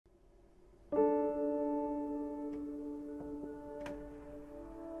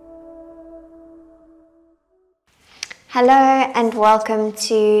Hello and welcome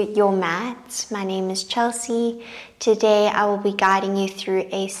to your mat. My name is Chelsea. Today I will be guiding you through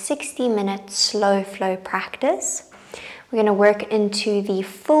a 60-minute slow flow practice. We're going to work into the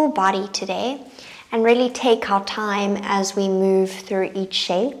full body today and really take our time as we move through each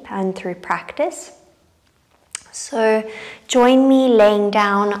shape and through practice. So join me laying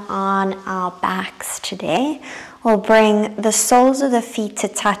down on our backs today. We'll bring the soles of the feet to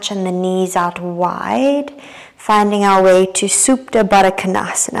touch and the knees out wide, finding our way to Supta Baddha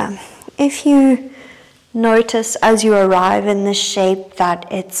Konasana. If you notice as you arrive in this shape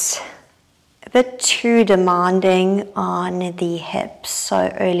that it's a bit too demanding on the hips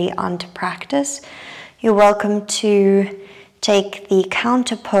so early on to practice, you're welcome to take the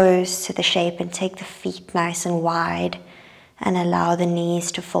counter pose to the shape and take the feet nice and wide and allow the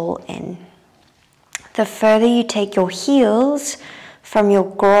knees to fall in. The further you take your heels from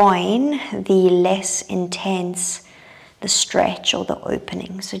your groin, the less intense the stretch or the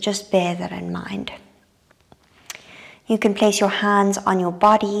opening. So just bear that in mind. You can place your hands on your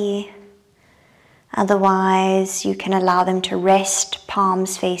body. Otherwise, you can allow them to rest,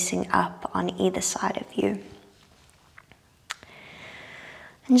 palms facing up on either side of you.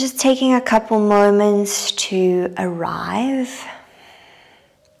 And just taking a couple moments to arrive,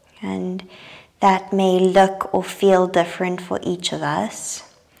 and that may look or feel different for each of us.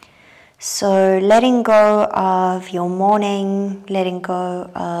 So letting go of your morning, letting go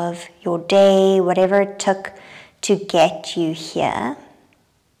of your day, whatever it took to get you here.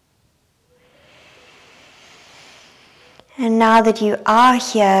 And now that you are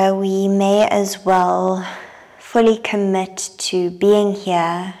here, we may as well fully commit to being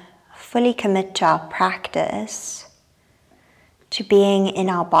here, fully commit to our practice, to being in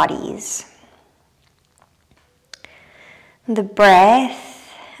our bodies. The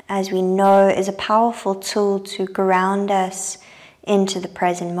breath, as we know, is a powerful tool to ground us into the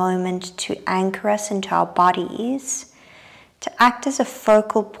present moment, to anchor us into our bodies, to act as a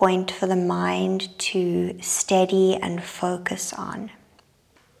focal point for the mind to steady and focus on.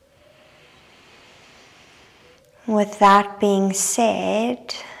 With that being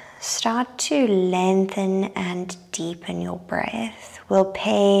said, start to lengthen and deepen your breath. We'll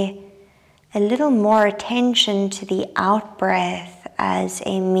pay a little more attention to the out breath as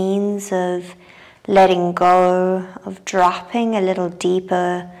a means of letting go, of dropping a little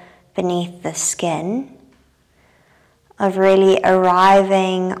deeper beneath the skin, of really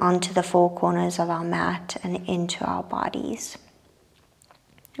arriving onto the four corners of our mat and into our bodies.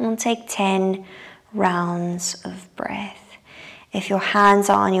 We'll take 10 rounds of breath. If your hands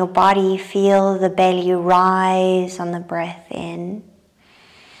are on your body, feel the belly rise on the breath in.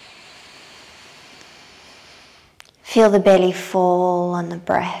 Feel the belly fall on the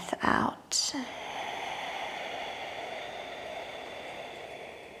breath out.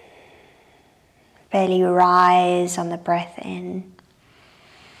 Belly rise on the breath in.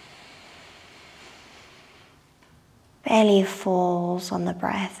 Belly falls on the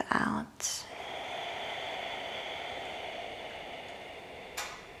breath out.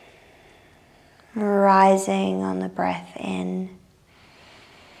 Rising on the breath in.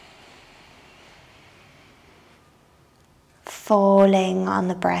 Falling on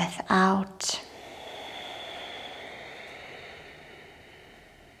the breath out.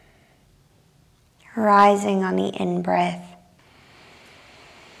 Rising on the in-breath.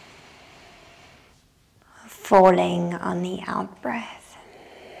 Falling on the out-breath.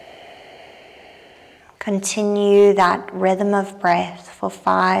 Continue that rhythm of breath for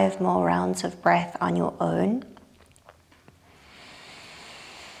 5 more rounds of breath on your own.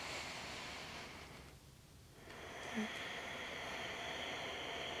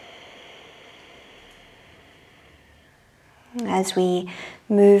 As we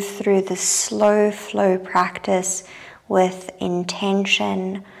move through the slow flow practice with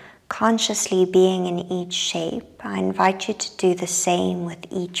intention, consciously being in each shape, I invite you to do the same with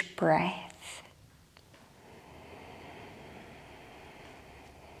each breath.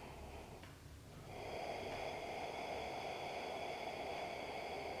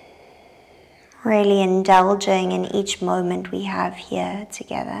 Really indulging in each moment we have here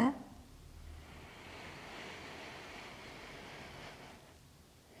together.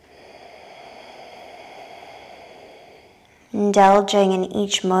 Indulging in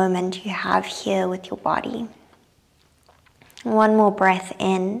each moment you have here with your body. One more breath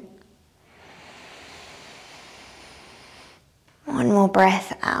in. One more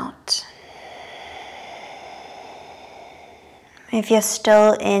breath out. If you're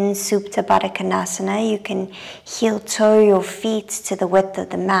still in Supta Baddha Konasana, you can heel toe your feet to the width of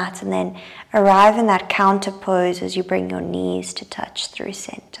the mat and then arrive in that counter pose as you bring your knees to touch through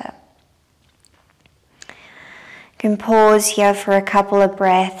center. You can pause here for a couple of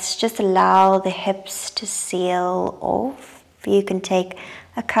breaths, just allow the hips to seal off. You can take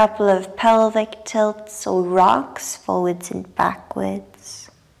a couple of pelvic tilts or rocks forwards and backwards.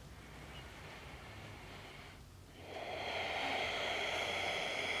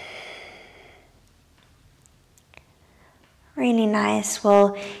 Really nice.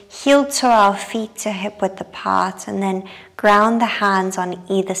 We'll heel toe our feet to hip width apart and then ground the hands on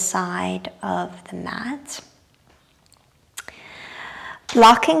either side of the mat.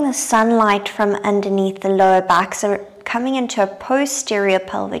 Blocking the sunlight from underneath the lower back, so coming into a posterior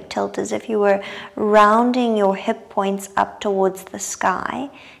pelvic tilt as if you were rounding your hip points up towards the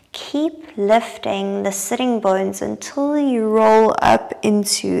sky. Keep lifting the sitting bones until you roll up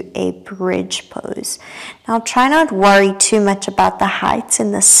into a bridge pose. Now try not worry too much about the height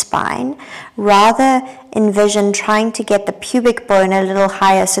in the spine. Rather envision trying to get the pubic bone a little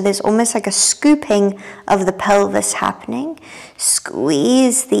higher, so there's almost like a scooping of the pelvis happening.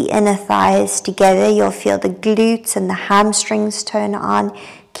 Squeeze the inner thighs together. You'll feel the glutes and the hamstrings turn on.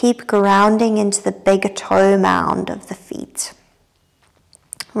 Keep grounding into the big toe mound of the feet.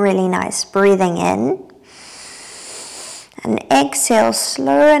 Really nice. Breathing in. And exhale,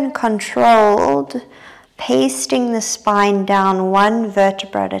 slow and controlled, pasting the spine down one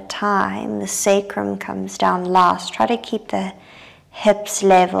vertebra at a time. The sacrum comes down last. Try to keep the hips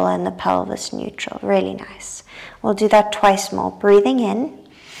level and the pelvis neutral. Really nice. We'll do that twice more. Breathing in.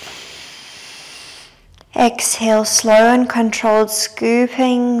 Exhale, slow and controlled,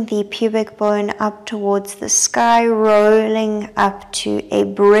 scooping the pubic bone up towards the sky, rolling up to a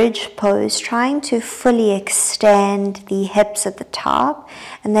bridge pose, trying to fully extend the hips at the top,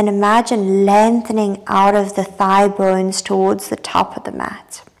 and then imagine lengthening out of the thigh bones towards the top of the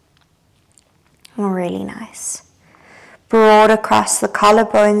mat. Really nice. Broad across the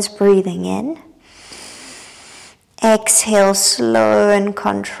collarbones, breathing in. Exhale, slow and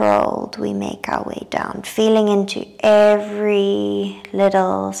controlled, we make our way down, feeling into every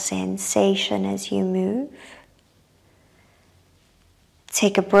little sensation as you move.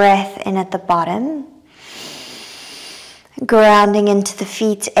 Take a breath in at the bottom, grounding into the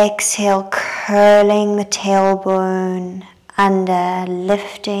feet. Exhale, curling the tailbone under,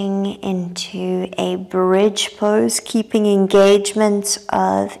 lifting into a bridge pose, keeping engagement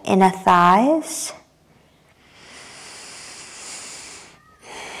of inner thighs.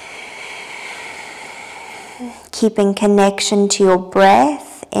 Keeping connection to your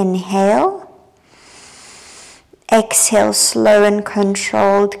breath. Inhale. Exhale, slow and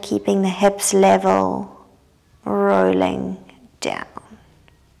controlled, keeping the hips level, rolling down.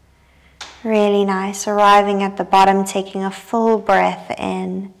 Really nice. Arriving at the bottom, taking a full breath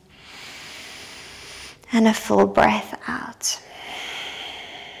in and a full breath out.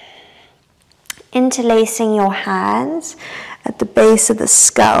 Interlacing your hands at the base of the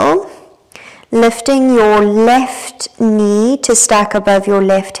skull. Lifting your left knee to stack above your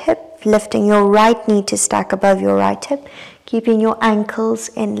left hip. Lifting your right knee to stack above your right hip. Keeping your ankles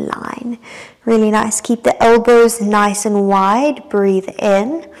in line. Really nice. Keep the elbows nice and wide. Breathe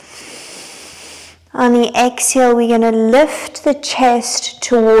in. On the exhale, we're going to lift the chest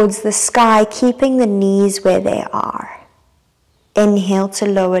towards the sky, keeping the knees where they are. Inhale to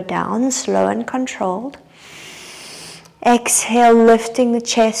lower down, slow and controlled. Exhale, lifting the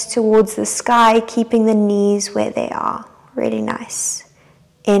chest towards the sky, keeping the knees where they are. Really nice.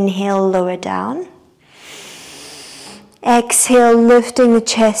 Inhale, lower down. Exhale, lifting the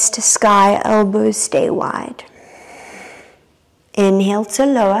chest to sky, elbows stay wide. Inhale to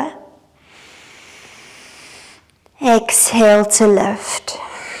lower. Exhale to lift.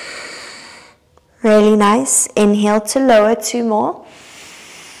 Really nice. Inhale to lower, 2 more.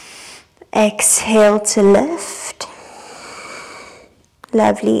 Exhale to lift.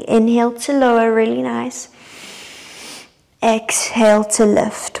 Lovely. Inhale to lower, really nice. Exhale to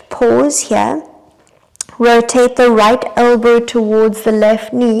lift. Pause here. Rotate the right elbow towards the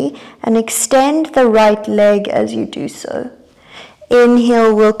left knee and extend the right leg as you do so.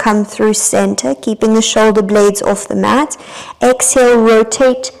 Inhale will come through center, keeping the shoulder blades off the mat. Exhale,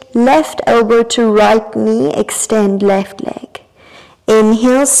 rotate left elbow to right knee, extend left leg.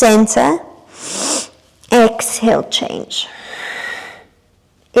 Inhale, center. Exhale, change.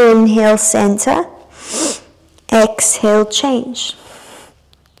 Inhale, center. Exhale, change.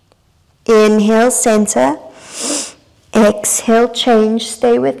 Inhale, center. Exhale, change.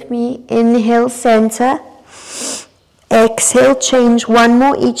 Stay with me. Inhale, center. Exhale, change. One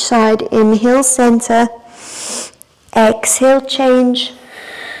more each side. Inhale, center. Exhale, change.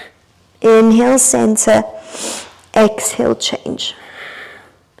 Inhale, center. Exhale, change.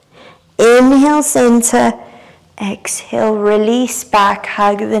 Inhale, center. Exhale, release back.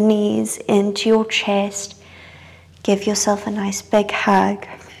 Hug the knees into your chest. Give yourself a nice big hug.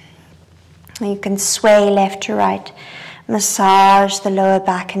 You can sway left to right. Massage the lower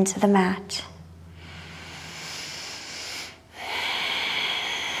back into the mat.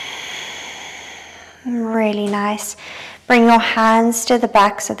 Really nice. Bring your hands to the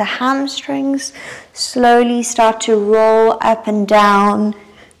backs of the hamstrings. Slowly start to roll up and down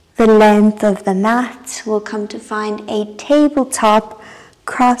the length of the mat. We'll come to find a tabletop,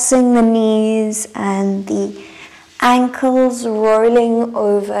 crossing the knees and the ankles, rolling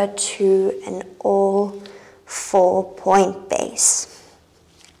over to an all 4-point base.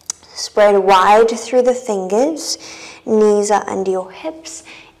 Spread wide through the fingers. Knees are under your hips.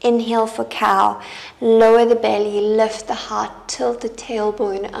 Inhale for cow. Lower the belly, lift the heart, tilt the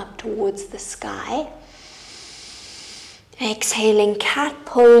tailbone up towards the sky. Exhaling, cat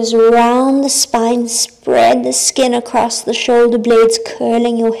pose, round the spine, spread the skin across the shoulder blades,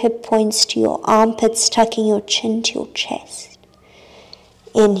 curling your hip points to your armpits, tucking your chin to your chest.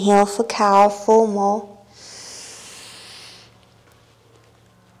 Inhale for cow, 4 more.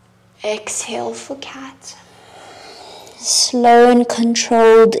 Exhale for cat. Slow and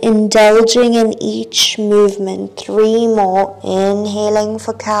controlled, indulging in each movement. 3 more. Inhaling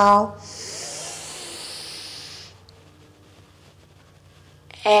for cow.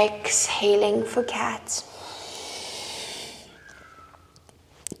 Exhaling for cat.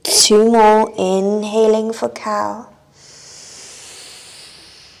 2 more. Inhaling for cow.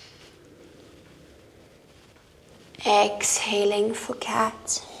 Exhaling for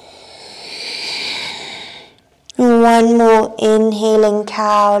cat. 1 more. Inhaling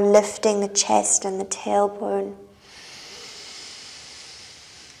cow, lifting the chest and the tailbone.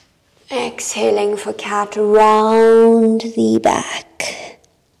 Exhaling for cat, round the back.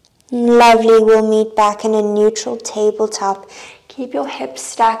 Lovely. We'll meet back in a neutral tabletop. Keep your hips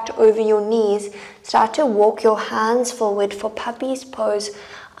stacked over your knees. Start to walk your hands forward for puppy's pose,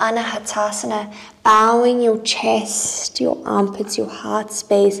 Anahatasana, bowing your chest, your armpits, your heart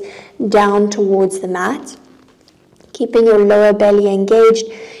space down towards the mat. Keeping your lower belly engaged,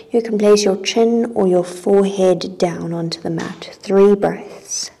 you can place your chin or your forehead down onto the mat. 3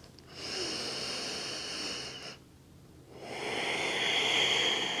 breaths.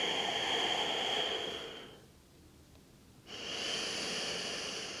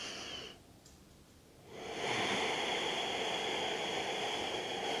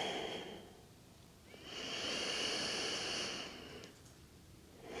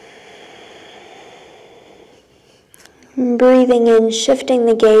 Breathing in, shifting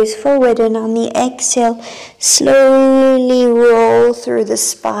the gaze forward, and on the exhale, slowly roll through the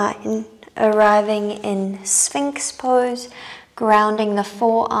spine, arriving in Sphinx pose, grounding the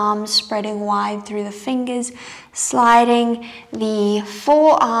forearms, spreading wide through the fingers, sliding the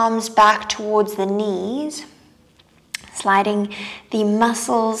forearms back towards the knees, sliding the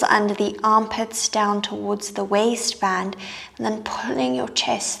muscles under the armpits down towards the waistband, and then pulling your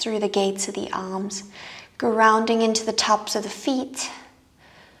chest through the gates of the arms. Grounding into the tops of the feet,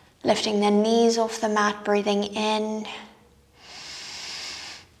 lifting the knees off the mat, breathing in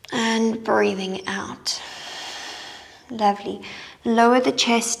and breathing out. Lovely. Lower the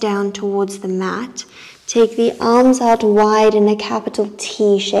chest down towards the mat. Take the arms out wide in a capital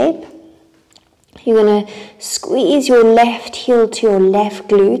T shape. You're going to squeeze your left heel to your left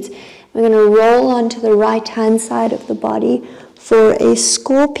glute. We're going to roll onto the right hand side of the body for a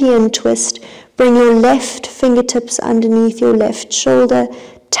scorpion twist. Bring your left fingertips underneath your left shoulder.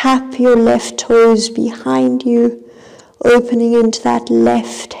 Tap your left toes behind you, opening into that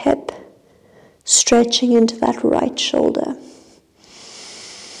left hip, stretching into that right shoulder.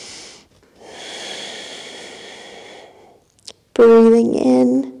 Breathing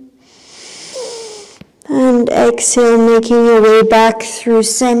in and exhale, making your way back through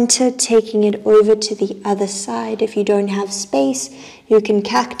center, taking it over to the other side. If you don't have space, you can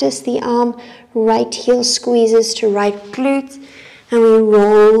cactus the arm. Right heel squeezes to right glute, and we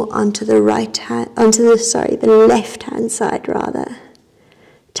roll onto the the left hand side rather,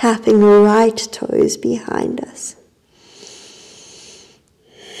 tapping the right toes behind us.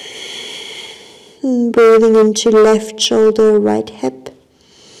 And breathing into left shoulder, right hip.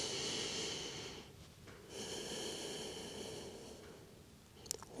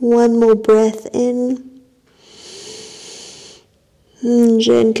 One more breath in. And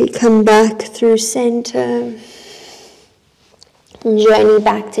gently come back through center. Journey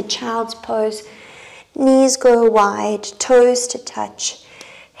back to child's pose. Knees go wide, toes to touch,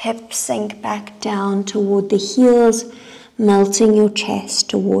 hips sink back down toward the heels, melting your chest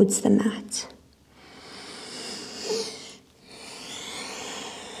towards the mat.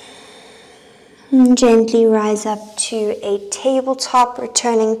 And gently rise up to a tabletop,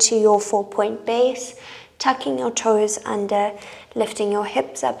 returning to your 4-point base, tucking your toes under, lifting your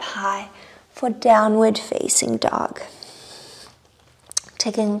hips up high for downward facing dog.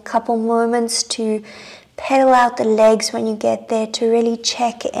 Taking a couple moments to pedal out the legs when you get there to really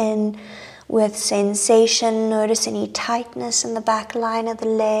check in with sensation. Notice any tightness in the back line of the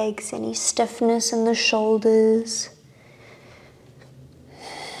legs, any stiffness in the shoulders.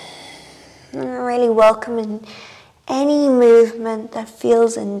 And really welcome any movement that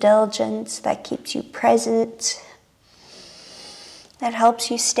feels indulgent, that keeps you present, that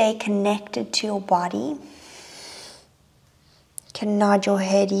helps you stay connected to your body. You can nod your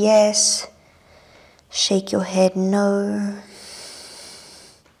head yes, shake your head no.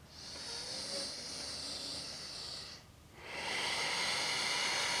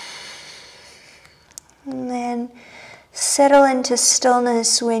 And then settle into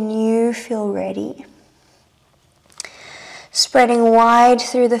stillness when you feel ready. Spreading wide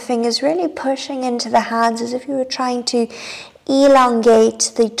through the fingers, really pushing into the hands as if you were trying to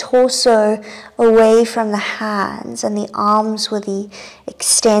elongate the torso away from the hands, and the arms were the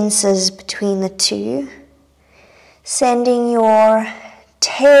extensors between the two. Sending your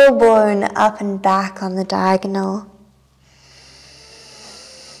tailbone up and back on the diagonal.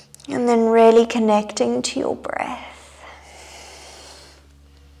 And then really connecting to your breath.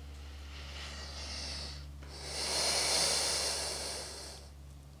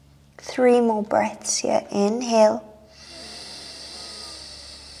 Three more breaths here. Inhale.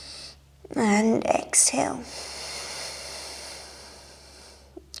 And exhale.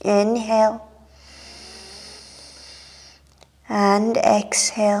 Inhale. And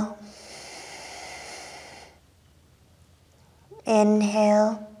exhale.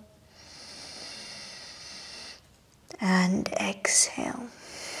 Inhale. And exhale.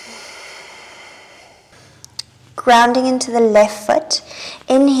 Grounding into the left foot.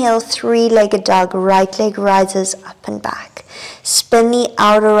 Inhale, three-legged dog. Right leg rises up and back. Spin the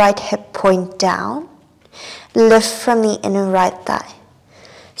outer right hip point down. Lift from the inner right thigh.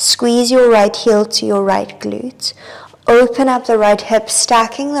 Squeeze your right heel to your right glute. Open up the right hip,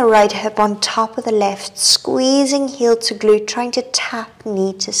 stacking the right hip on top of the left. Squeezing heel to glute, trying to tap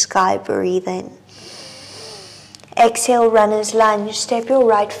knee to sky. Breathe in. Exhale, runner's lunge. Step your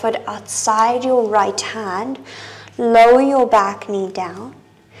right foot outside your right hand. Lower your back knee down.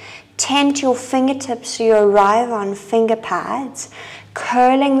 Tent your fingertips so you arrive on finger pads.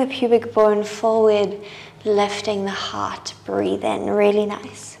 Curling the pubic bone forward, lifting the heart. Breathe in. Really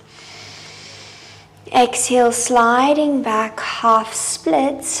nice. Exhale, sliding back, half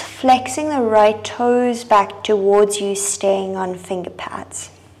splits. Flexing the right toes back towards you, staying on finger pads.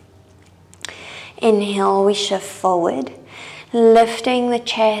 Inhale, we shift forward, lifting the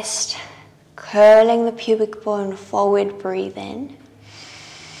chest, curling the pubic bone forward, breathe in.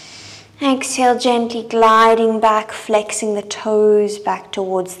 Exhale, gently gliding back, flexing the toes back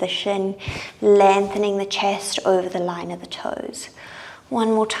towards the shin, lengthening the chest over the line of the toes.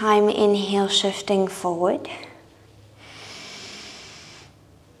 One more time, inhale, shifting forward.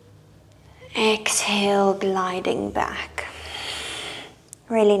 Exhale, gliding back.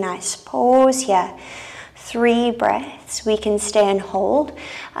 Really nice. Pause here. 3 breaths. We can stay and hold.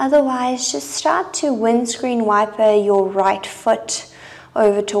 Otherwise, just start to windscreen wiper your right foot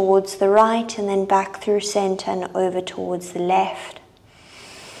over towards the right and then back through center and over towards the left.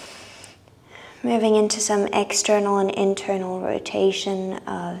 Moving into some external and internal rotation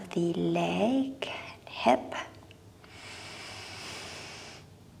of the leg, hip.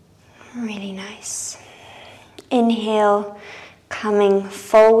 Really nice. Inhale. Coming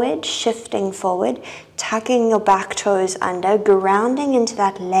forward, shifting forward, tucking your back toes under, grounding into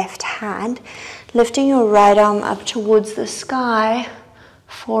that left hand, lifting your right arm up towards the sky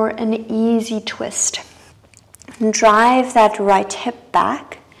for an easy twist. And drive that right hip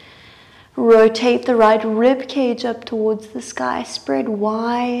back, rotate the right rib cage up towards the sky, spread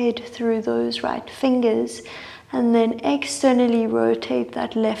wide through those right fingers, and then externally rotate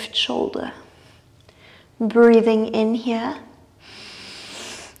that left shoulder. Breathing in here.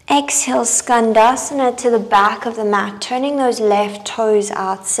 Exhale, Skandasana to the back of the mat, turning those left toes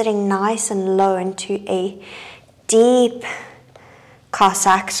out, sitting nice and low into a deep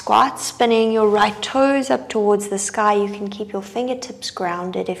Cossack squat, spinning your right toes up towards the sky. You can keep your fingertips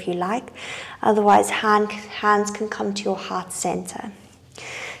grounded if you like. Otherwise, hands can come to your heart center.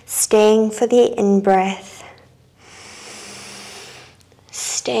 Staying for the in-breath.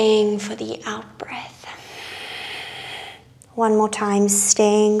 Staying for the out-breath. One more time,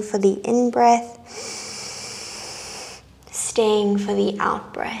 staying for the in-breath. Staying for the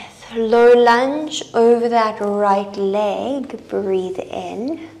out-breath. Low lunge over that right leg, breathe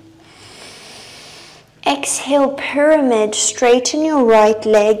in. Exhale, pyramid, straighten your right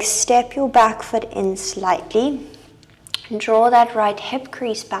leg, step your back foot in slightly. Draw that right hip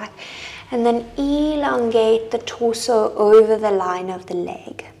crease back and then elongate the torso over the line of the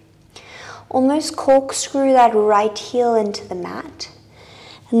leg. Almost corkscrew that right heel into the mat.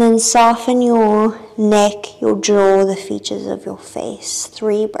 And then soften your neck, your jaw, the features of your face.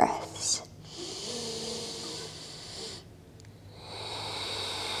 3 breaths.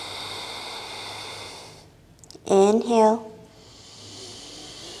 Inhale.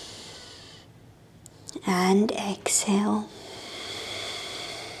 And exhale.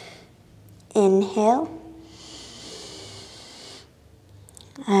 Inhale.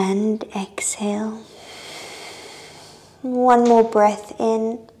 And exhale. One more breath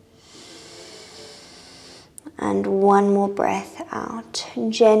in and one more breath out.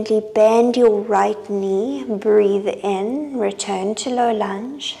 Gently bend your right knee, breathe in, return to low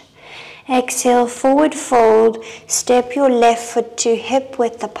lunge. Exhale, forward fold, step your left foot to hip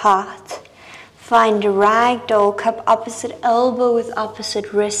width apart. Find a ragdoll, cup opposite elbow with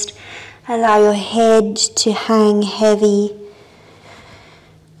opposite wrist. Allow your head to hang heavy.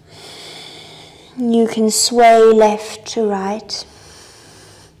 You can sway left to right.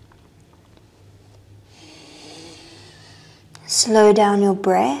 Slow down your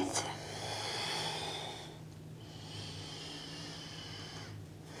breath.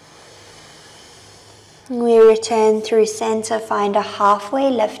 We return through center. Find a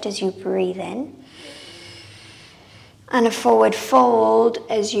halfway lift as you breathe in. And a forward fold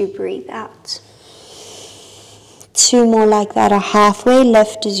as you breathe out. 2 more like that. A halfway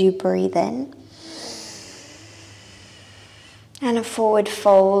lift as you breathe in. And a forward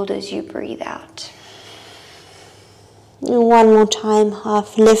fold as you breathe out. And one more time,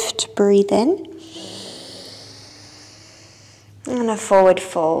 half lift, breathe in. And a forward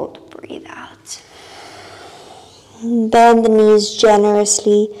fold, breathe out. Bend the knees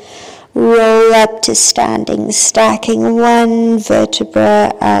generously, roll up to standing, stacking 1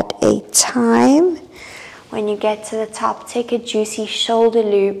 vertebra at a time. When you get to the top, take a juicy shoulder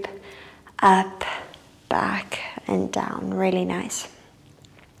loop, up, back, and down. Really nice.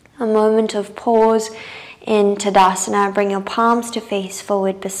 A moment of pause in Tadasana. Bring your palms to face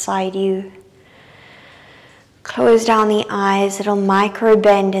forward beside you. Close down the eyes. Little micro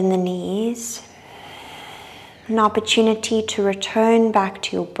bend in the knees. An opportunity to return back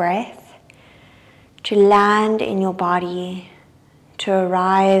to your breath, to land in your body, to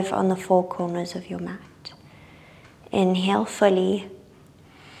arrive on the 4 corners of your mat. Inhale fully.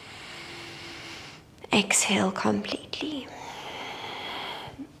 Exhale completely.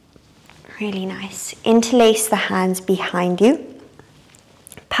 Really nice. Interlace the hands behind you.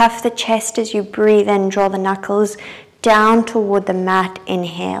 Puff the chest as you breathe in. Draw the knuckles down toward the mat.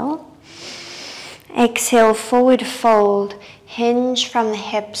 Inhale. Exhale, forward fold. Hinge from the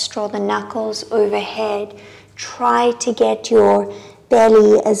hips. Draw the knuckles overhead. Try to get your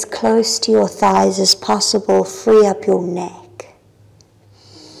belly as close to your thighs as possible. Free up your neck.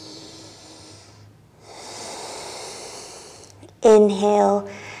 Inhale,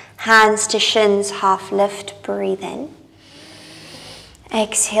 hands to shins, half lift, breathe in.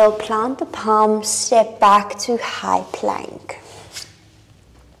 Exhale, plant the palms, step back to high plank.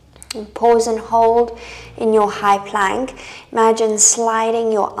 And pause and hold in your high plank. Imagine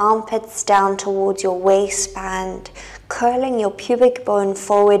sliding your armpits down towards your waistband, curling your pubic bone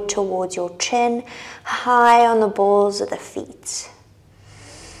forward towards your chin, high on the balls of the feet.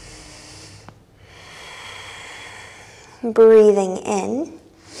 Breathing in.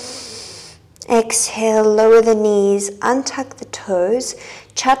 Exhale, lower the knees, untuck the toes.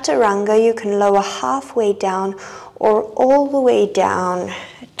 Chaturanga, you can lower halfway down or all the way down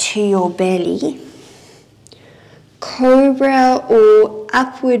to your belly. Cobra or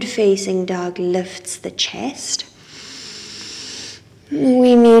upward facing dog lifts the chest.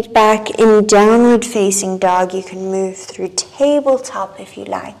 We meet back in downward facing dog. You can move through tabletop if you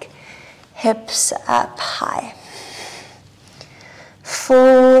like. Hips up high.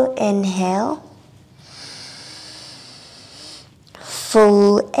 Full inhale.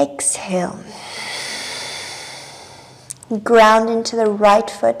 Full exhale. Ground into the right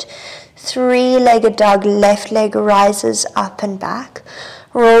foot. Three-legged dog, left leg rises up and back.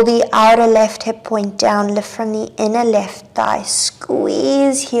 Roll the outer left hip point down, lift from the inner left thigh,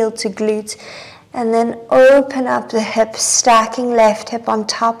 squeeze heel to glute, and then open up the hip, stacking left hip on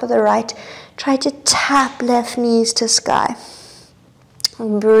top of the right. Try to tap left knees to sky.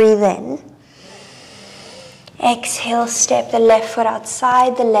 Breathe in. Exhale, step the left foot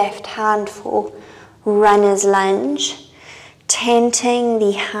outside the left hand for runner's lunge. Tenting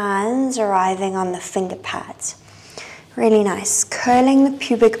the hands, arriving on the finger pads. Really nice. Curling the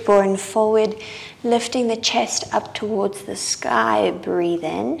pubic bone forward, lifting the chest up towards the sky. Breathe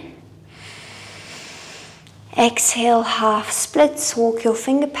in. Exhale, half splits. Walk your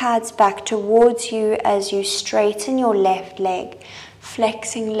finger pads back towards you as you straighten your left leg,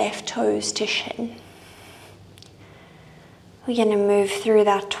 flexing left toes to shin. We're going to move through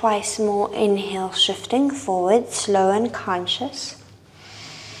that twice more. Inhale, shifting forward, slow and conscious.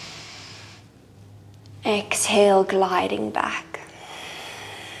 Exhale, gliding back.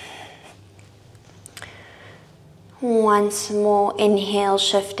 Once more, inhale,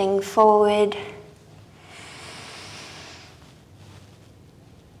 shifting forward.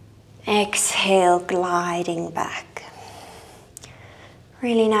 Exhale, gliding back.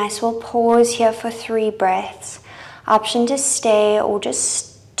 Really nice. We'll pause here for 3 breaths. Option to stay or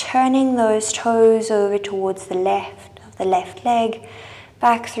just turning those toes over towards the left of the left leg,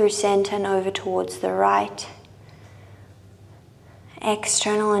 back through center and over towards the right.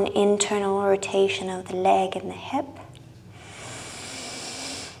 External and internal rotation of the leg and the hip.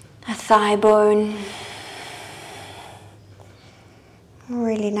 The thigh bone.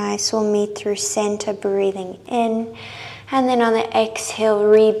 Really nice. We'll meet through center, breathing in. And then on the exhale,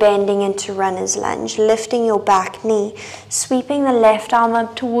 rebending into runner's lunge, lifting your back knee, sweeping the left arm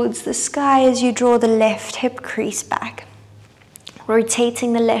up towards the sky as you draw the left hip crease back.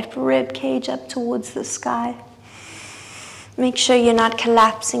 Rotating the left rib cage up towards the sky. Make sure you're not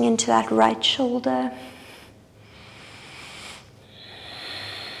collapsing into that right shoulder.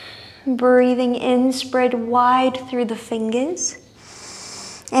 Breathing in, spread wide through the fingers.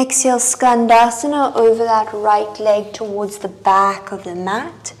 Exhale, Skandasana over that right leg towards the back of the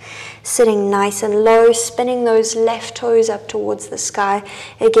mat. Sitting nice and low, spinning those left toes up towards the sky.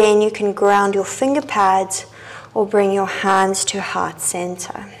 Again, you can ground your finger pads or bring your hands to heart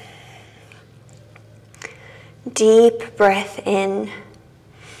center. Deep breath in.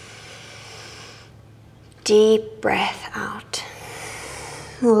 Deep breath out.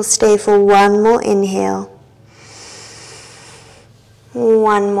 We'll stay for 1 more inhale.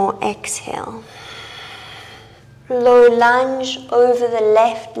 1 more exhale. Low lunge over the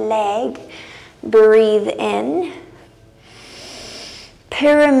left leg. Breathe in.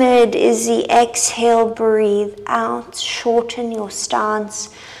 Pyramid is the exhale. Breathe out. Shorten your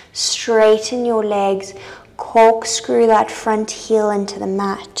stance. Straighten your legs. Corkscrew that front heel into the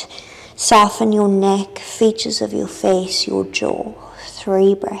mat. Soften your neck, features of your face, your jaw.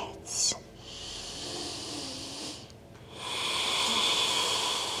 3 breaths.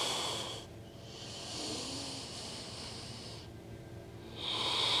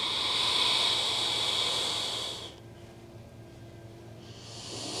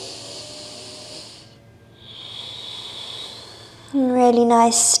 Really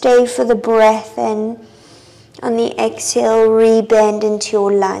nice. Stay for the breath in. On the exhale, rebend into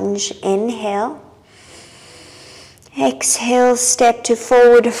your lunge. Inhale. Exhale, step to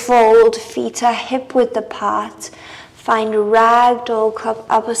forward fold. Feet are hip width apart. Find ragdoll, cup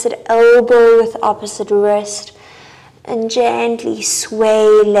opposite elbow with opposite wrist. And gently sway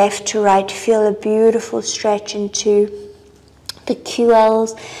left to right. Feel a beautiful stretch into the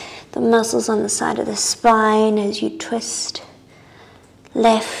QLs, the muscles on the side of the spine as you twist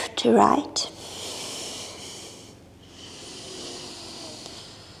left to right.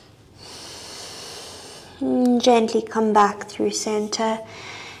 And gently come back through center.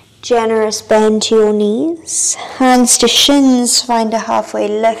 Generous bend to your knees. Hands to shins. Find a halfway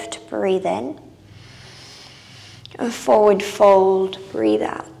lift. Breathe in. A forward fold. Breathe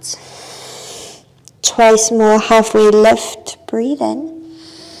out. Twice more. Halfway lift. Breathe in.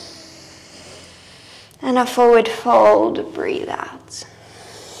 And a forward fold. Breathe out.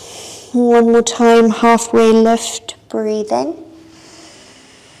 1 more time. Halfway lift. Breathe in.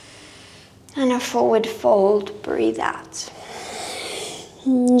 And a forward fold. Breathe out.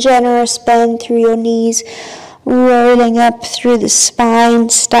 Generous bend through your knees, rolling up through the spine,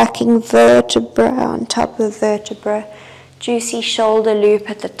 stacking vertebra on top of vertebra. Juicy shoulder loop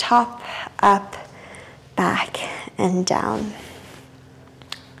at the top, up, back, and down.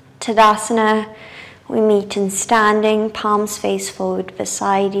 Tadasana, We meet in standing, palms face forward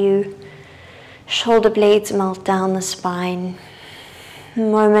beside you. Shoulder blades melt down the spine. A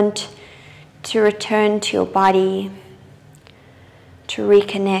moment to return to your body, to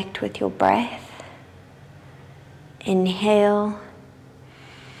reconnect with your breath. Inhale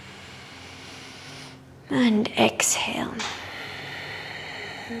and exhale.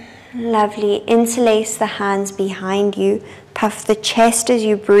 Lovely. Interlace the hands behind you. Puff the chest as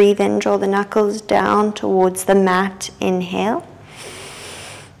you breathe in. Draw the knuckles down towards the mat. Inhale.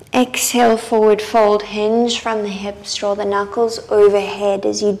 Exhale, forward fold, hinge from the hips. Draw the knuckles overhead.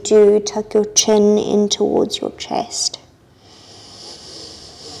 As you do, tuck your chin in towards your chest.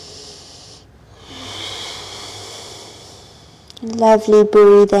 Lovely.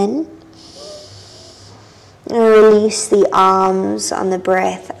 Breathe in. And release the arms on the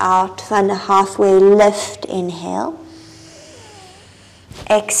breath out. Find a halfway lift. Inhale.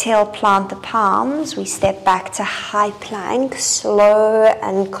 Exhale, plant the palms. We step back to high plank, slow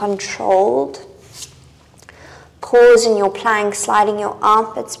and controlled. Pause in your plank, sliding your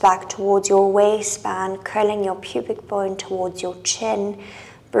armpits back towards your waistband, curling your pubic bone towards your chin.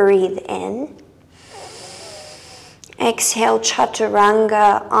 Breathe in. Exhale,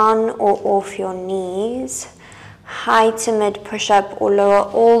 chaturanga, on or off your knees. High to mid push-up or lower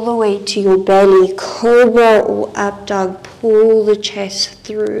all the way to your belly. Cobra or up dog, pull the chest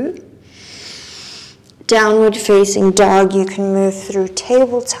through. Downward facing dog, you can move through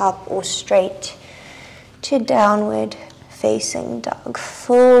tabletop or straight to downward facing dog.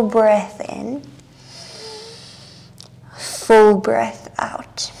 Full breath in. Full breath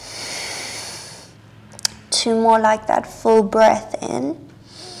out. 2 more like that. Full breath in.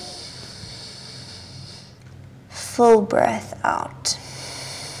 Full breath out.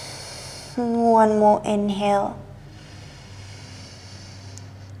 1 more inhale.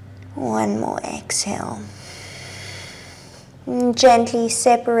 1 more exhale. And gently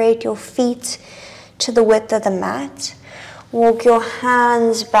separate your feet to the width of the mat. Walk your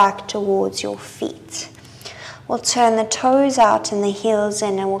hands back towards your feet. We'll turn the toes out and the heels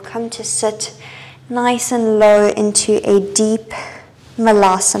in, and we'll come to sit nice and low into a deep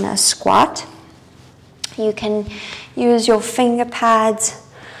malasana squat. You can use your finger pads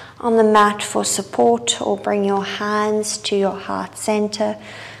on the mat for support, or bring your hands to your heart center,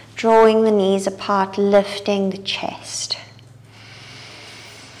 drawing the knees apart, lifting the chest.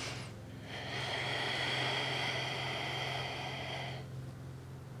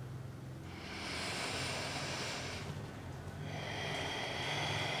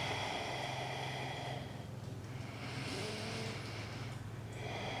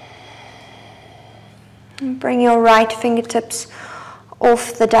 Bring your right fingertips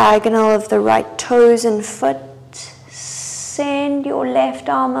off the diagonal of the right toes and foot. Send your left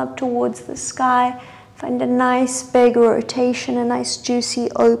arm up towards the sky. Find a nice big rotation, a nice juicy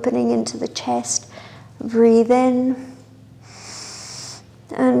opening into the chest. Breathe in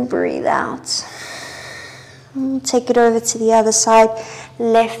and breathe out. Take it over to the other side.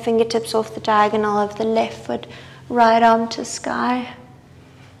 Left fingertips off the diagonal of the left foot. Right arm to sky.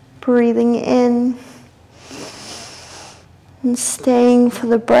 Breathing in. And staying for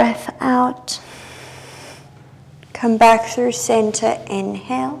the breath out. Come back through center,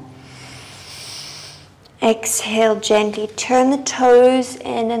 inhale. Exhale, gently turn the toes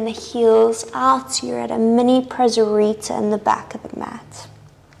in and the heels out. So you're at a mini prasarita in the back of the mat.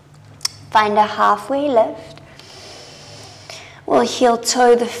 Find a halfway lift. We'll heel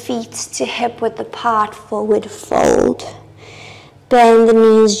toe the feet to hip width apart, forward fold. Bend the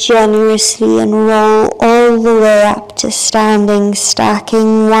knees generously and roll all the way up to standing,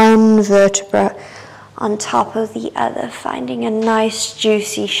 stacking one vertebra on top of the other, finding a nice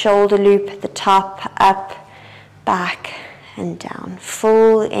juicy shoulder loop at the top, up, back, and down.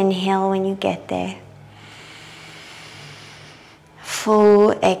 Full inhale when you get there.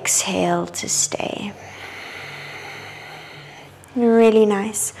 Full exhale to stay. Really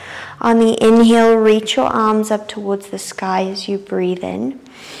nice. On the inhale, reach your arms up towards the sky as you breathe in.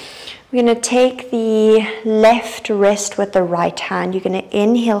 We're going to take the left wrist with the right hand. You're going to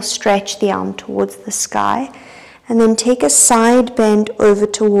inhale, stretch the arm towards the sky, and then take a side bend over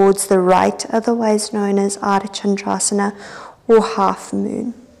towards the right, otherwise known as Ardha Chandrasana or half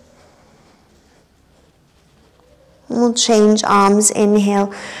moon. We'll change arms.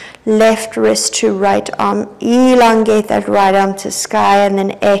 Inhale, left wrist to right arm, elongate that right arm to sky, and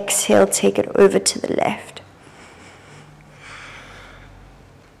then exhale, take it over to the left.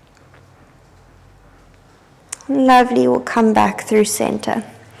 Lovely. We'll come back through center.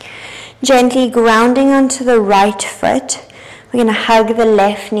 Gently grounding onto the right foot, We're going to hug the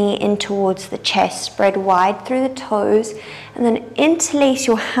left knee in towards the chest, spread wide through the toes, and then interlace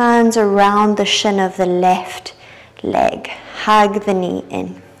your hands around the shin of the left leg. Hug the knee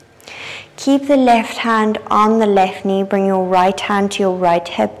in. Keep the left hand on the left knee, bring your right hand to your right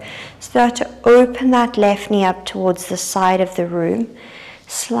hip. Start to open that left knee up towards the side of the room.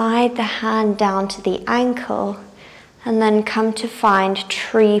 Slide the hand down to the ankle, and then come to find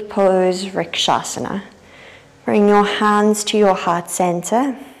tree pose Vrikshasana. Bring your hands to your heart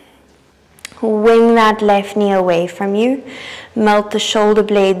center. Wing that left knee away from you. Melt the shoulder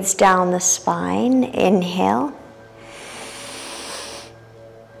blades down the spine. Inhale.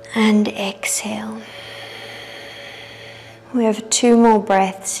 And exhale. We have 2 more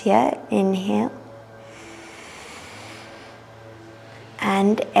breaths here. Inhale.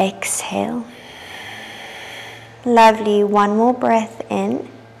 And exhale. Lovely. 1 more breath in.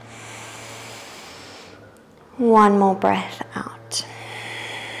 1 more breath out.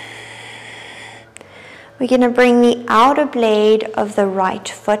 We're going to bring the outer blade of the right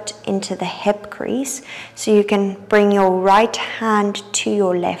foot into the hip crease. So you can bring your right hand to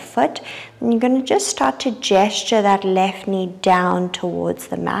your left foot. And you're going to just start to gesture that left knee down towards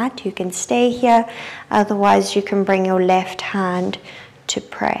the mat. You can stay here. Otherwise, you can bring your left hand to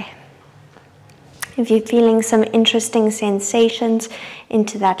pray. If you're feeling some interesting sensations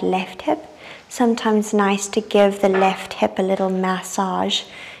into that left hip, sometimes nice to give the left hip a little massage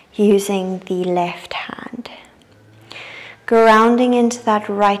using the left hand. Grounding into that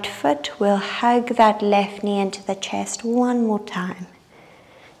right foot, we'll hug that left knee into the chest 1 more time.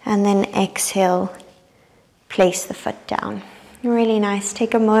 And then exhale, place the foot down. Really nice.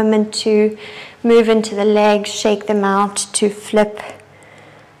 Take a moment to move into the legs, shake them out, to flip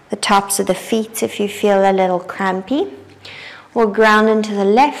the tops of the feet if you feel a little crampy. We'll ground into the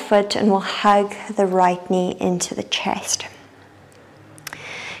left foot and we'll hug the right knee into the chest.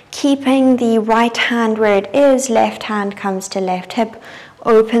 Keeping the right hand where it is, left hand comes to left hip.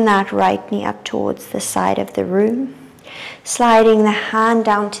 Open that right knee up towards the side of the room. Sliding the hand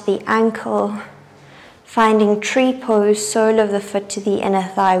down to the ankle. Finding tree pose, sole of the foot to the inner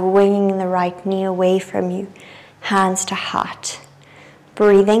thigh, winging the right knee away from you. Hands to heart.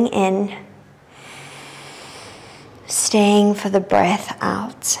 Breathing in. Staying for the breath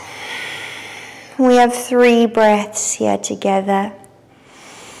out. We have 3 breaths here together.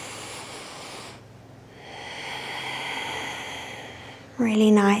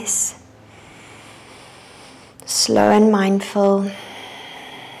 Really nice. Slow and mindful.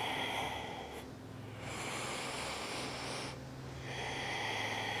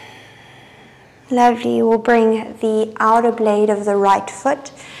 Lovely. We'll bring the outer blade of the right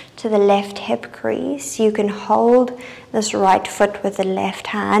foot to the left hip crease. You can hold this right foot with the left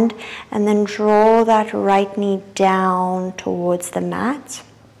hand and then draw that right knee down towards the mat.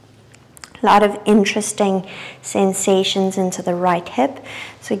 A lot of interesting sensations into the right hip.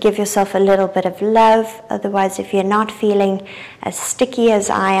 So give yourself a little bit of love. Otherwise, if you're not feeling as sticky as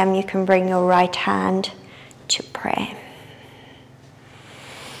I am, you can bring your right hand to pray.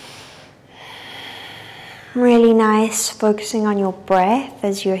 Really nice, focusing on your breath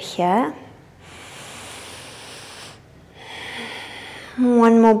as you're here.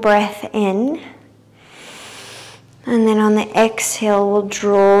 1 more breath in. And then on the exhale, we'll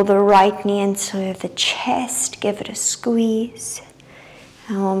draw the right knee into the chest, give it a squeeze.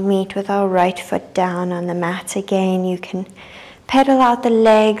 And we'll meet with our right foot down on the mat again. You can pedal out the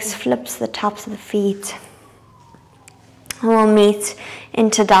legs, flips the tops of the feet. And we'll meet in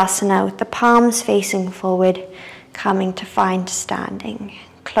Tadasana with the palms facing forward, coming to find standing.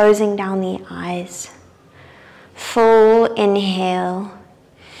 Closing down the eyes. Full inhale.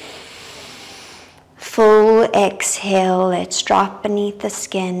 Full exhale. Let's drop beneath the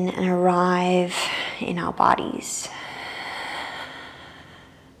skin and arrive in our bodies.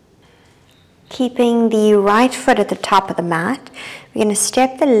 Keeping the right foot at the top of the mat, we're going to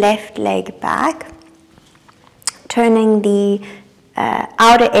step the left leg back, turning the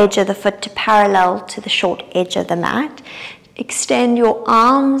outer edge of the foot to parallel to the short edge of the mat. Extend your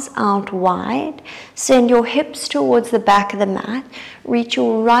arms out wide. Send your hips towards the back of the mat. Reach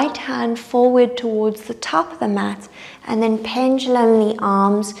your right hand forward towards the top of the mat. And then pendulum the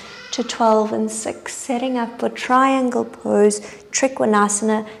arms to 12 and 6. Setting up for triangle pose,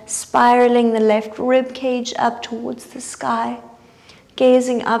 Trikvanasana. Spiraling the left rib cage up towards the sky.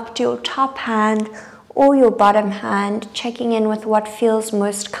 Gazing up to your top hand or your bottom hand. Checking in with what feels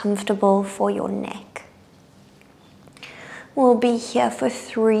most comfortable for your neck. We'll be here for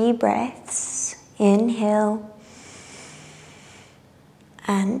 3 breaths. Inhale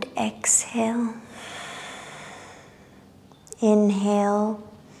and exhale. Inhale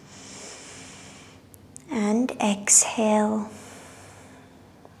and exhale.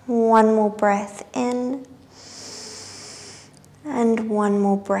 One more breath in and one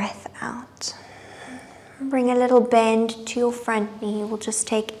more breath out. Bring a little bend to your front knee. We'll just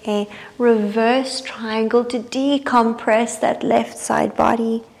take a reverse triangle to decompress that left side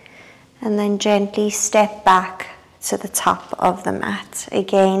body, and then gently step back to the top of the mat.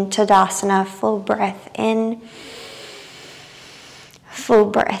 Again, Tadasana, full breath in, full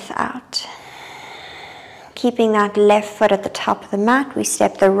breath out. Keeping that left foot at the top of the mat, we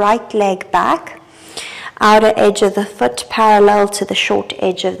step the right leg back. Outer edge of the foot parallel to the short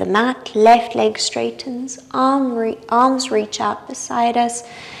edge of the mat. Left leg straightens, arms reach out beside us,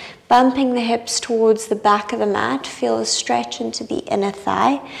 bumping the hips towards the back of the mat. Feel a stretch into the inner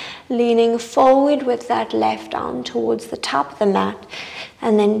thigh. Leaning forward with that left arm towards the top of the mat.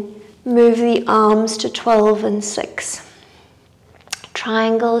 And then move the arms to 12 and 6.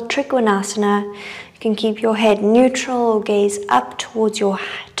 Triangle, Trikonasana. You can keep your head neutral or gaze up towards your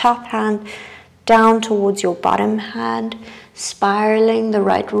top hand, down towards your bottom hand, spiraling the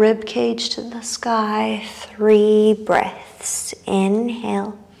right rib cage to the sky. 3 breaths.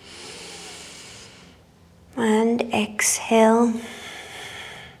 Inhale and exhale.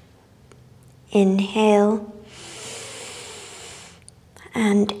 Inhale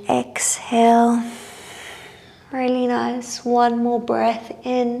and exhale. Really nice. One more breath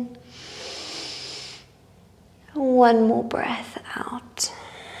in. One more breath out.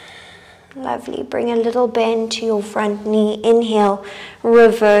 Lovely. Bring a little bend to your front knee. Inhale,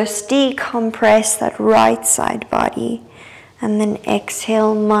 reverse, decompress that right side body. And then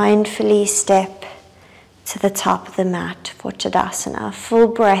exhale, mindfully step to the top of the mat for Tadasana. Full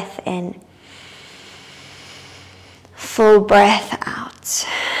breath in. Full breath out.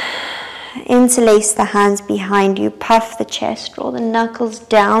 Interlace the hands behind you. Puff the chest. Draw the knuckles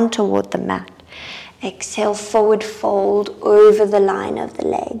down toward the mat. Exhale, forward fold over the line of the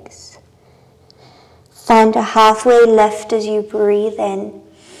legs. Find a halfway lift as you breathe in.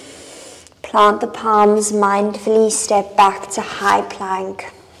 Plant the palms, mindfully step back to high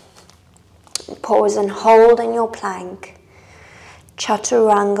plank. Pause and hold in your plank.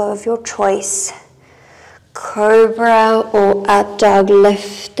 Chaturanga of your choice. Cobra or up dog,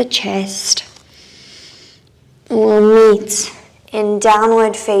 lift the chest. We'll meet in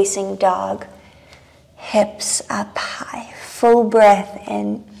downward facing dog. Hips up high. Full breath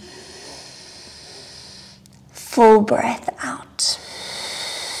in. Full breath out.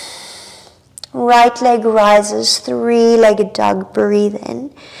 Right leg rises, 3-legged dog, breathe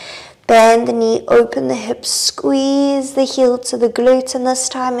in. Bend the knee, open the hips, squeeze the heel to the glute, and this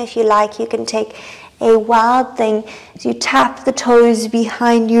time if you like you can take a wild thing. As you tap the toes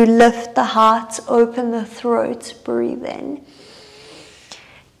behind you, lift the heart, open the throat, breathe in.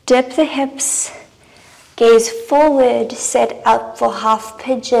 Dip the hips, gaze forward, set up for half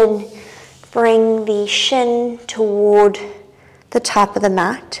pigeon. Bring the shin toward the top of the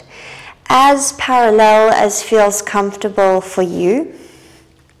mat, as parallel as feels comfortable for you.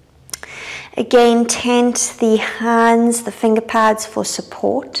 Again, tent the hands, the finger pads for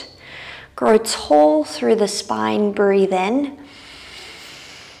support. Grow tall through the spine, breathe in.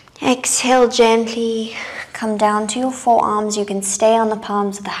 Exhale gently, come down to your forearms. You can stay on the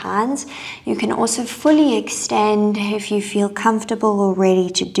palms of the hands. You can also fully extend if you feel comfortable or ready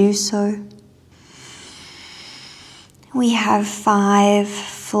to do so. We have 5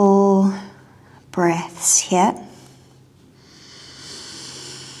 full breaths here.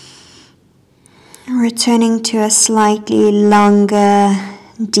 Returning to a slightly longer,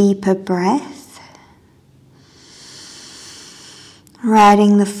 deeper breath.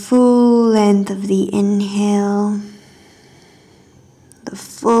 Riding the full length of the inhale, the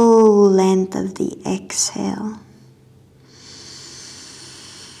full length of the exhale.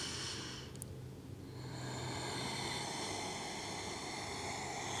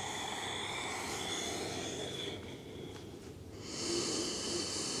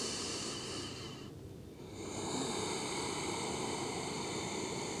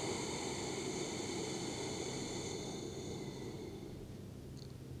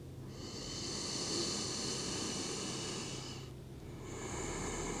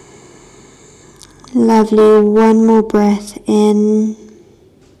 Lovely, one more breath in,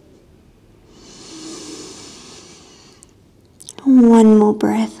 one more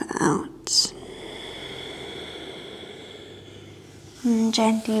breath out. And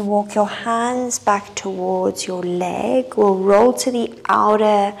gently walk your hands back towards your leg. We'll roll to the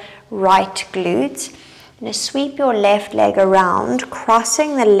outer right glute. Now sweep your left leg around,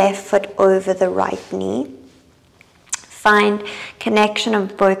 crossing the left foot over the right knee. Find connection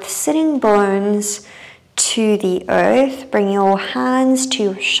of both sitting bones to the earth. Bring your hands to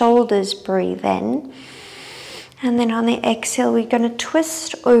your shoulders, breathe in. And then on the exhale, we're going to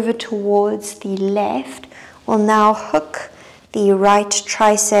twist over towards the left. We'll now hook the right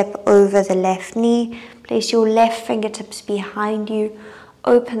tricep over the left knee. Place your left fingertips behind you.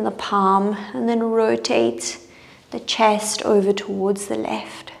 Open the palm and then rotate the chest over towards the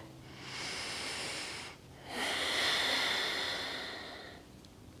left.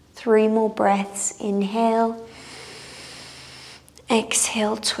 Three more breaths. Inhale.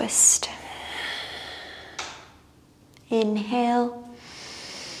 Exhale, twist. Inhale.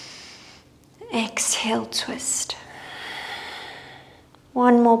 Exhale, twist.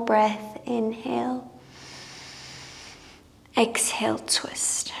 One more breath. Inhale. Exhale,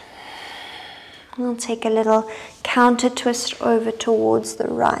 twist. We'll take a little counter twist over towards the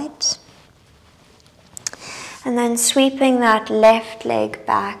right. And then sweeping that left leg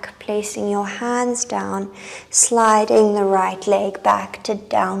back, placing your hands down, sliding the right leg back to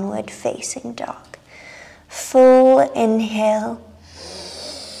downward facing dog. Full inhale,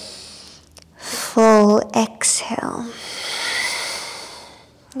 full exhale.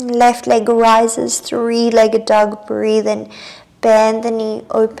 Left leg rises, three-legged dog, breathe in, bend the knee,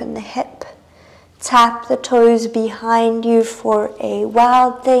 open the hip. Tap the toes behind you for a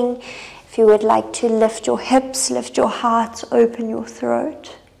wild thing. If you would like to lift your hips, lift your heart, open your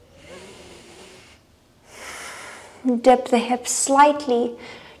throat. Dip the hips slightly,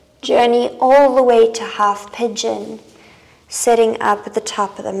 journey all the way to half pigeon, sitting up at the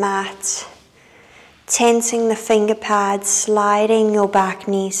top of the mat. Tensing the finger pads, sliding your back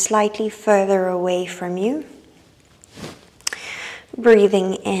knee slightly further away from you.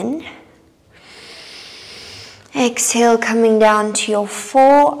 Breathing in. Exhale, coming down to your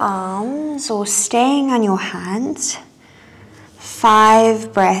forearms or staying on your hands.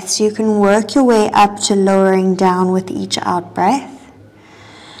 5 breaths. You can work your way up to lowering down with each out breath.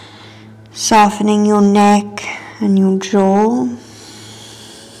 Softening your neck and your jaw.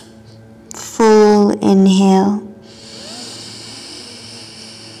 Full inhale.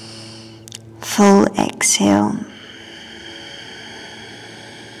 Full exhale.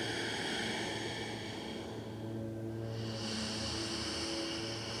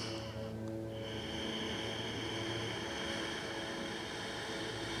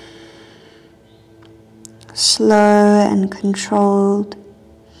 Slow and controlled.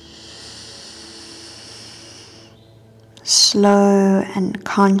 Slow and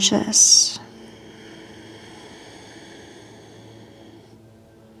conscious.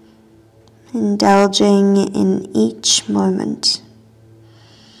 Indulging in each moment.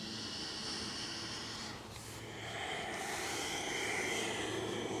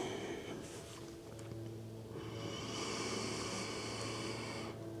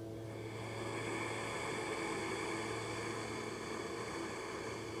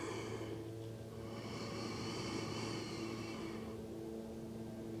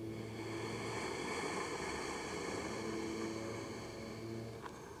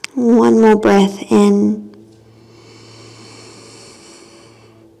 One more breath in.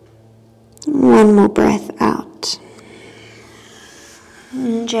 One more breath out.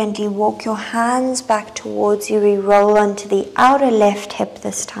 And gently walk your hands back towards you. We roll onto the outer left hip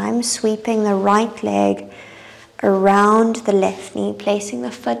this time, sweeping the right leg around the left knee, placing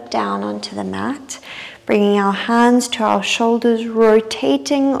the foot down onto the mat, bringing our hands to our shoulders,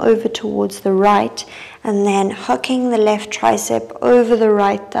 rotating over towards the right, and then hooking the left tricep over the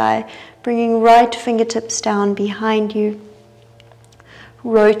right thigh, bringing right fingertips down behind you,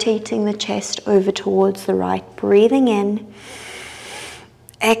 rotating the chest over towards the right, breathing in,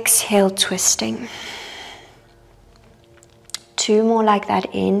 exhale, twisting. 2 more like that.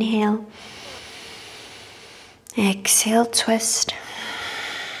 Inhale, exhale, twist.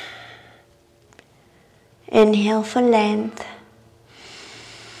 Inhale for length.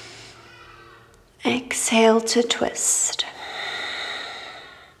 Exhale to twist.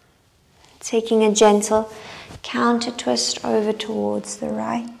 Taking a gentle counter twist over towards the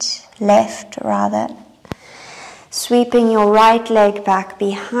right, left rather. Sweeping your right leg back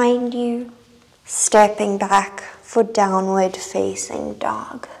behind you, stepping back for downward facing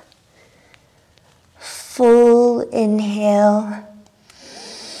dog. Full inhale.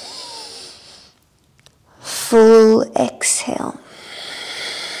 Full exhale.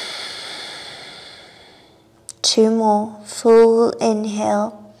 2 more. Full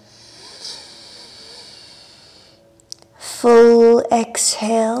inhale. Full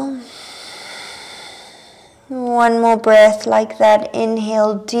exhale. 1 more breath like that.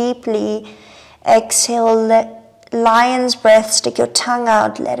 Inhale deeply. Exhale, lion's breath, stick your tongue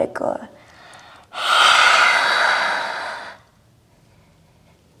out, let it go.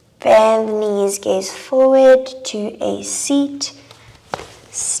 Bend the knees, gaze forward to a seat.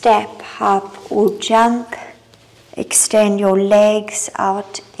 Step, hop or jump. Extend your legs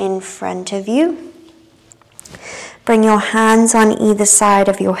out in front of you. Bring your hands on either side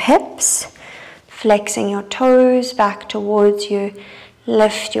of your hips, flexing your toes back towards you.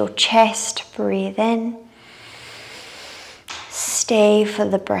 Lift your chest, breathe in. Stay for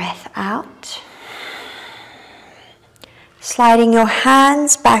the breath out. Sliding your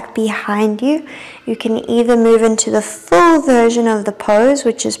hands back behind you. You can either move into the full version of the pose,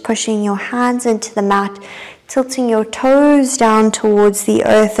 which is pushing your hands into the mat, tilting your toes down towards the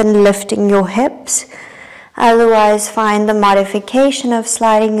earth and lifting your hips. Otherwise, find the modification of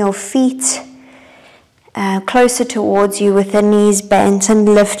sliding your feet closer towards you with the knees bent and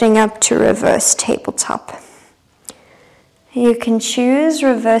lifting up to reverse tabletop. You can choose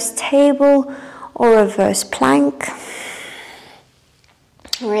reverse table or reverse plank.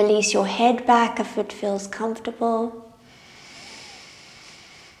 Release your head back if it feels comfortable.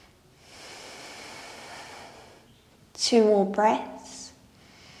 Two more breaths.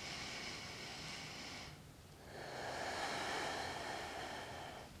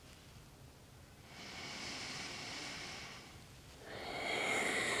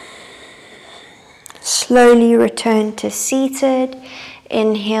 Slowly return to seated.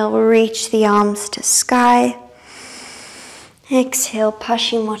 Inhale, reach the arms to sky. Exhale,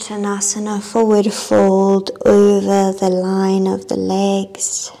 Paschimottanasana, forward fold over the line of the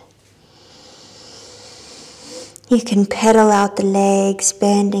legs. You can pedal out the legs,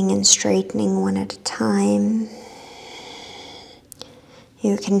 bending and straightening one at a time.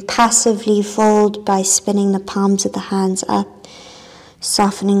 You can passively fold by spinning the palms of the hands up,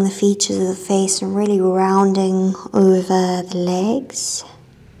 softening the features of the face and really rounding over the legs.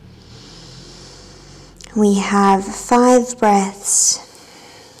 We have 5 breaths,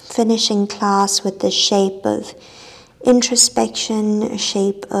 finishing class with the shape of introspection, a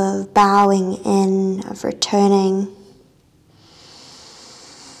shape of bowing in, of returning.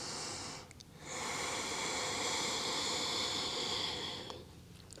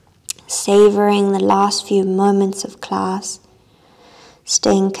 Savoring the last few moments of class,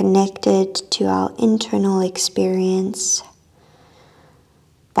 staying connected to our internal experience,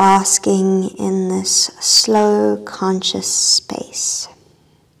 basking in this slow, conscious space.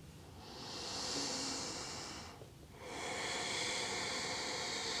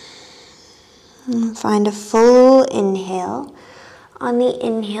 And find a full inhale. On the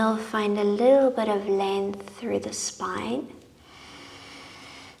inhale, find a little bit of length through the spine.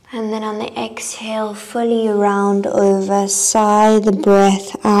 And then on the exhale, fully round over, sigh the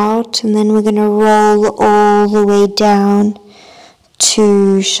breath out. And then we're going to roll all the way down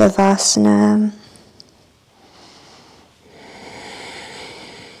to Shavasana.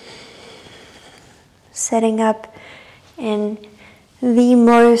 Setting up in the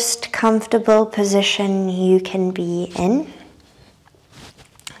most comfortable position you can be in.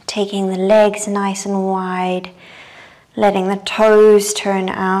 Taking the legs nice and wide, letting the toes turn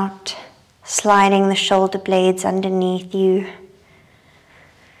out, sliding the shoulder blades underneath you,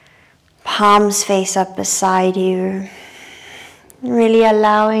 palms face up beside you. Really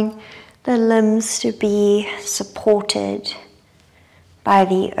allowing the limbs to be supported by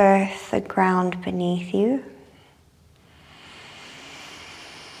the earth, the ground beneath you.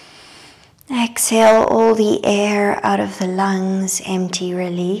 Exhale all the air out of the lungs, empty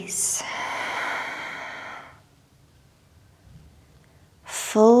release.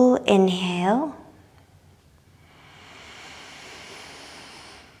 Full inhale.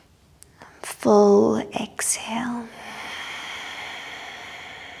 Full exhale.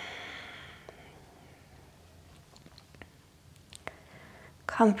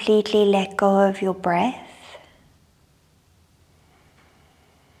 Completely let go of your breath.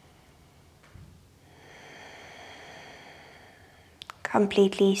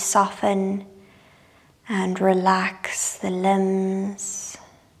 Completely soften and relax the limbs.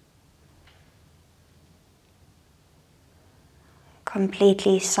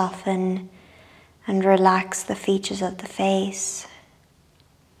 Completely soften and relax the features of the face.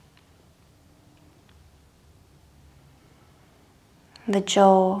 The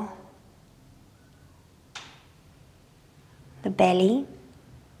jaw, the belly,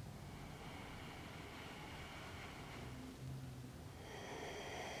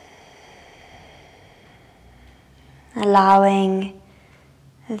 allowing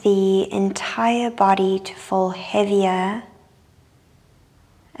the entire body to fall heavier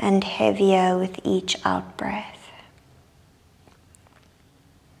and heavier with each out-breath.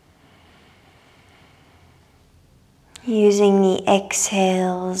 Using the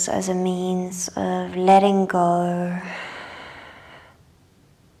exhales as a means of letting go,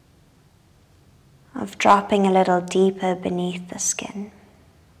 of dropping a little deeper beneath the skin.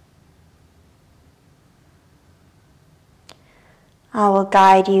 I will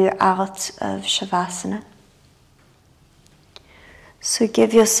guide you out of Shavasana. So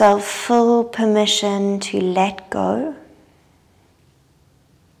give yourself full permission to let go.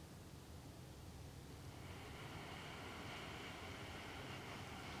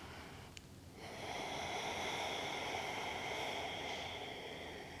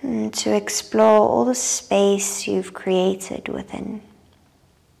 And to explore all the space you've created within.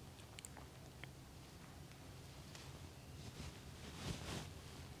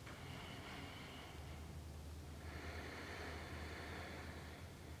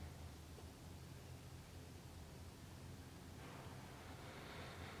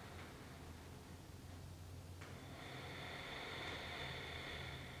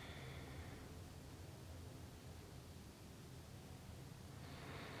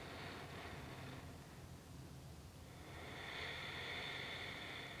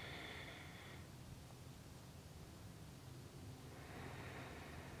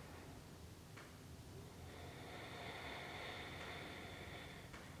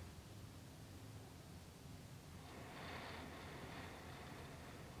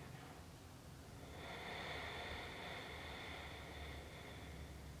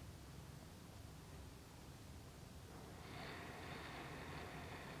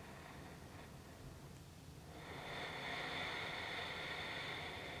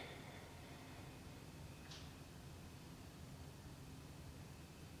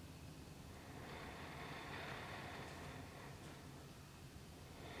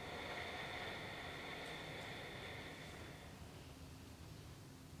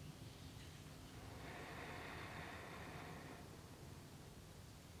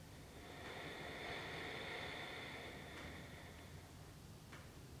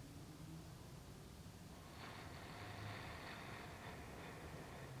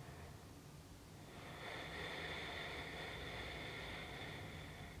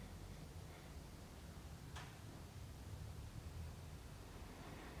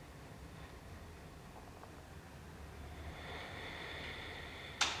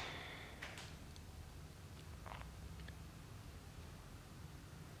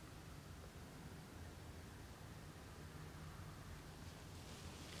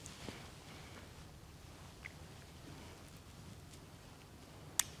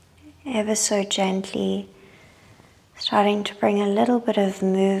 Ever so gently, starting to bring a little bit of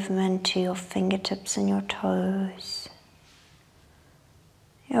movement to your fingertips and your toes,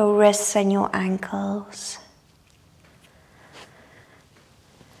 your wrists and your ankles.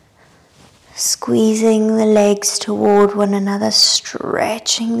 Squeezing the legs toward one another,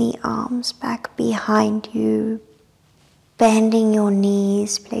 stretching the arms back behind you, bending your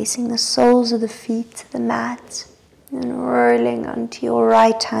knees, placing the soles of the feet to the mat, and rolling onto your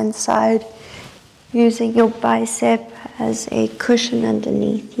right hand side, using your bicep as a cushion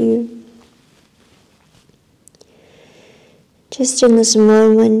underneath you. Just in this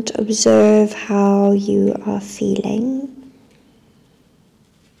moment, observe how you are feeling.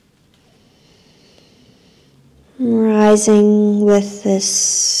 Rising with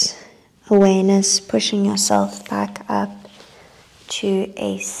this awareness, pushing yourself back up to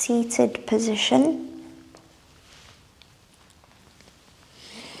a seated position.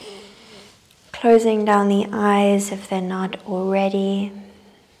 Closing down the eyes if they're not already.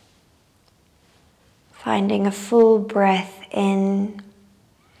 Finding a full breath in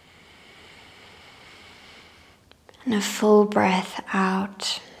and a full breath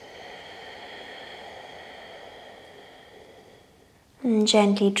out. And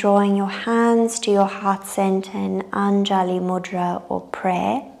gently drawing your hands to your heart center in Anjali Mudra or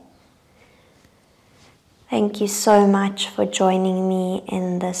prayer. Thank you so much for joining me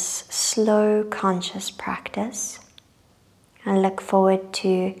in this slow, conscious practice. I look forward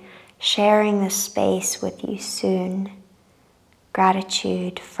to sharing this space with you soon.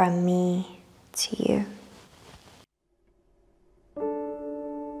 Gratitude from me to you.